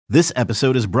This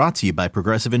episode is brought to you by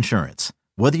Progressive Insurance.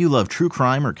 Whether you love true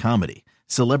crime or comedy,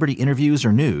 celebrity interviews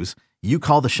or news, you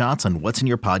call the shots on what's in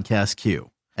your podcast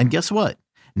queue. And guess what?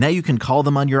 Now you can call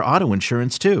them on your auto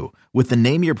insurance too with the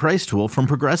Name Your Price tool from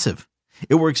Progressive.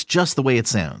 It works just the way it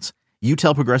sounds. You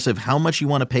tell Progressive how much you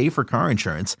want to pay for car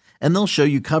insurance, and they'll show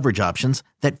you coverage options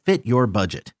that fit your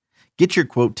budget. Get your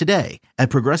quote today at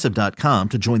Progressive.com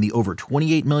to join the over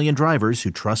 28 million drivers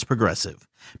who trust Progressive.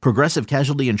 Progressive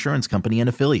Casualty Insurance Company and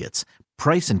Affiliates.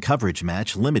 Price and coverage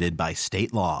match limited by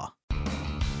state law.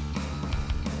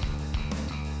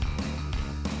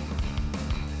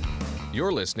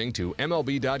 You're listening to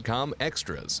MLB.com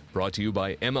Extras, brought to you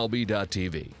by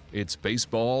MLB.tv. It's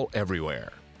baseball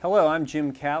everywhere. Hello, I'm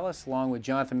Jim Callis, along with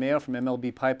Jonathan Mayo from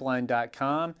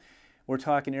MLBpipeline.com. We're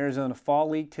talking Arizona Fall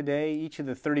League today. Each of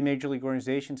the 30 Major League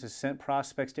organizations has sent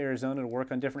prospects to Arizona to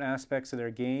work on different aspects of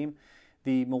their game.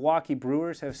 The Milwaukee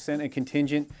Brewers have sent a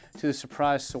contingent to the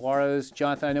Surprise Saguaros.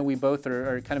 Jonathan, I know we both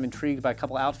are kind of intrigued by a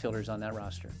couple outfielders on that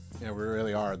roster. Yeah, we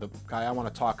really are. The guy I want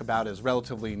to talk about is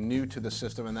relatively new to the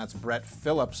system, and that's Brett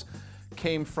Phillips.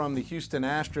 Came from the Houston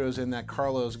Astros in that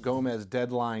Carlos Gomez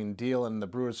deadline deal, and the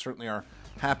Brewers certainly are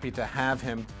happy to have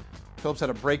him. Phillips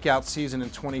had a breakout season in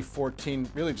 2014,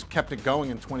 really just kept it going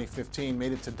in 2015,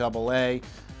 made it to Double-A.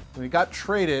 When he got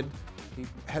traded, he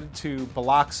headed to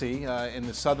Biloxi in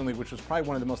the Southern League, which was probably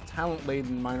one of the most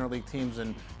talent-laden minor league teams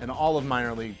in all of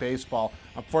minor league baseball.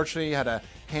 Unfortunately, he had a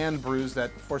hand bruise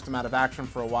that forced him out of action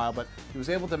for a while, but he was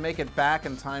able to make it back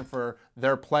in time for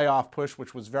their playoff push,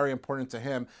 which was very important to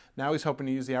him. Now he's hoping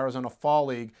to use the Arizona Fall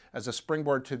League as a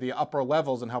springboard to the upper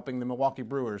levels and helping the Milwaukee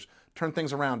Brewers turn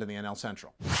things around in the NL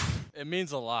Central. It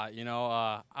means a lot.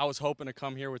 I was hoping to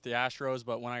come here with the Astros,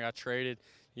 but when I got traded,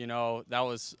 that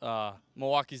was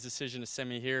Milwaukee's decision to send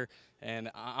me here,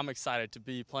 and I'm excited to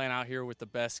be playing out here with the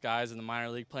best guys in the minor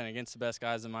league, playing against the best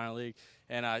guys in the minor league,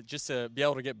 and just to be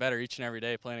able to get better each and every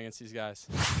day playing against these guys.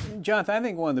 Jonathan, I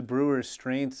think one of the Brewers'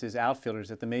 strengths is outfielders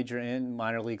at the major and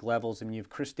minor league levels. I mean, you have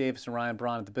Chris Davis and Ryan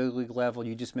Braun at the big league level.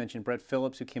 You just mentioned Brett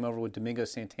Phillips, who came over with Domingo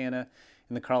Santana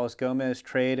in the Carlos Gomez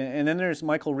trade. And then there's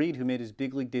Michael Reed, who made his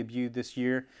big league debut this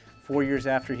year, 4 years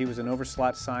after he was an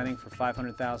overslot signing for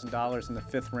 $500,000 in the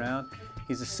fifth round.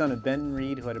 He's the son of Benton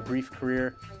Reed, who had a brief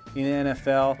career in the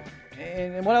NFL.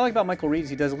 And what I like about Michael Reed is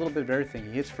he does a little bit of everything.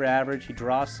 He hits for average, he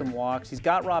draws some walks, he's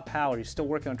got raw power. He's still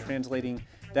working on translating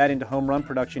that into home run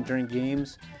production during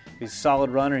games. He's a solid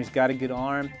runner, he's got a good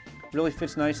arm, really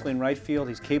fits nicely in right field,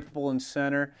 he's capable in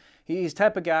center. He's the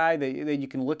type of guy that you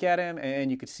can look at him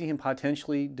and you could see him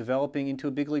potentially developing into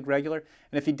a big league regular.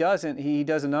 And if he doesn't, he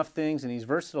does enough things and he's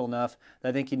versatile enough that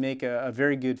I think he'd make a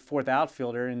very good fourth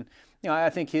outfielder. And I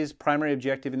think his primary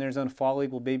objective in the Arizona Fall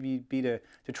League will maybe be to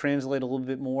translate a little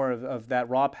bit more of that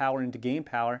raw power into game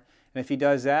power. And if he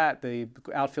does that, the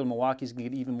outfield in Milwaukee is going to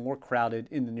get even more crowded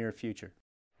in the near future.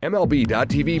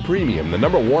 MLB.tv Premium, the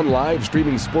 #1 live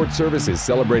streaming sports service, is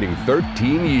celebrating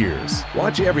 13 years.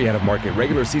 Watch every out-of-market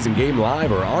regular season game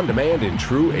live or on demand in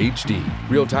true HD.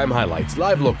 Real-time highlights,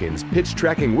 live look-ins, pitch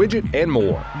tracking widget, and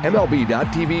more.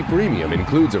 MLB.tv Premium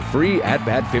includes a free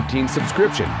At-Bat 15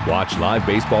 subscription. Watch live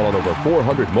baseball on over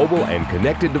 400 mobile and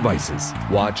connected devices.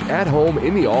 Watch at home,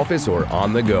 in the office, or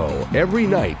on the go every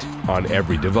night on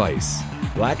every device.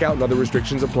 Blackout and other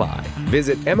restrictions apply.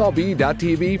 Visit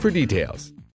MLB.tv for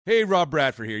details. Hey, Rob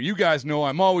Bradford here. You guys know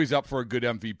I'm always up for a good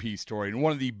MVP story, and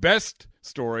one of the best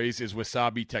stories is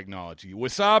Wasabi Technology.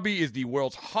 Wasabi is the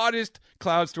world's hottest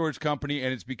cloud storage company,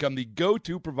 and it's become the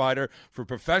go-to provider for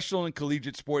professional and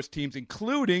collegiate sports teams,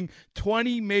 including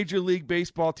 20 Major League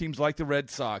Baseball teams like the Red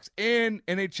Sox and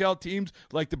NHL teams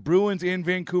like the Bruins and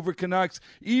Vancouver Canucks.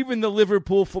 Even the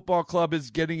Liverpool Football Club is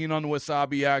getting in on the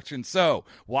Wasabi action. So,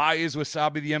 why is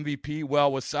Wasabi the MVP?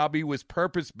 Well, Wasabi was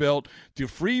purpose-built to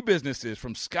free businesses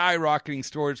from skyrocketing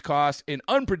storage costs and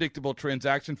unpredictable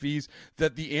transaction fees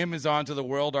that the Amazons of the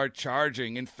world are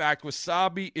charging. In fact,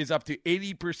 Wasabi is up to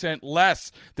 80% less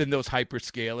than those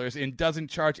hyperscalers and doesn't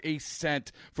charge a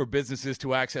cent for businesses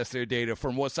to access their data.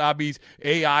 From Wasabi's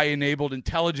AI-enabled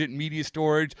intelligent media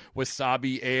storage,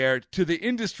 Wasabi Air, to the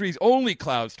industry's only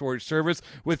cloud storage service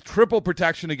with triple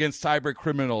protection against cyber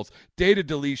criminals, data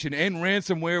deletion, and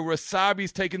ransomware,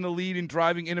 Wasabi's taken the lead in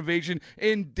driving innovation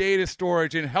in data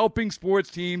storage and helping sports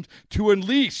teams to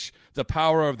unleash the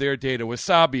power of their data.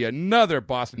 Wasabi, another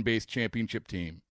Boston-based championship team.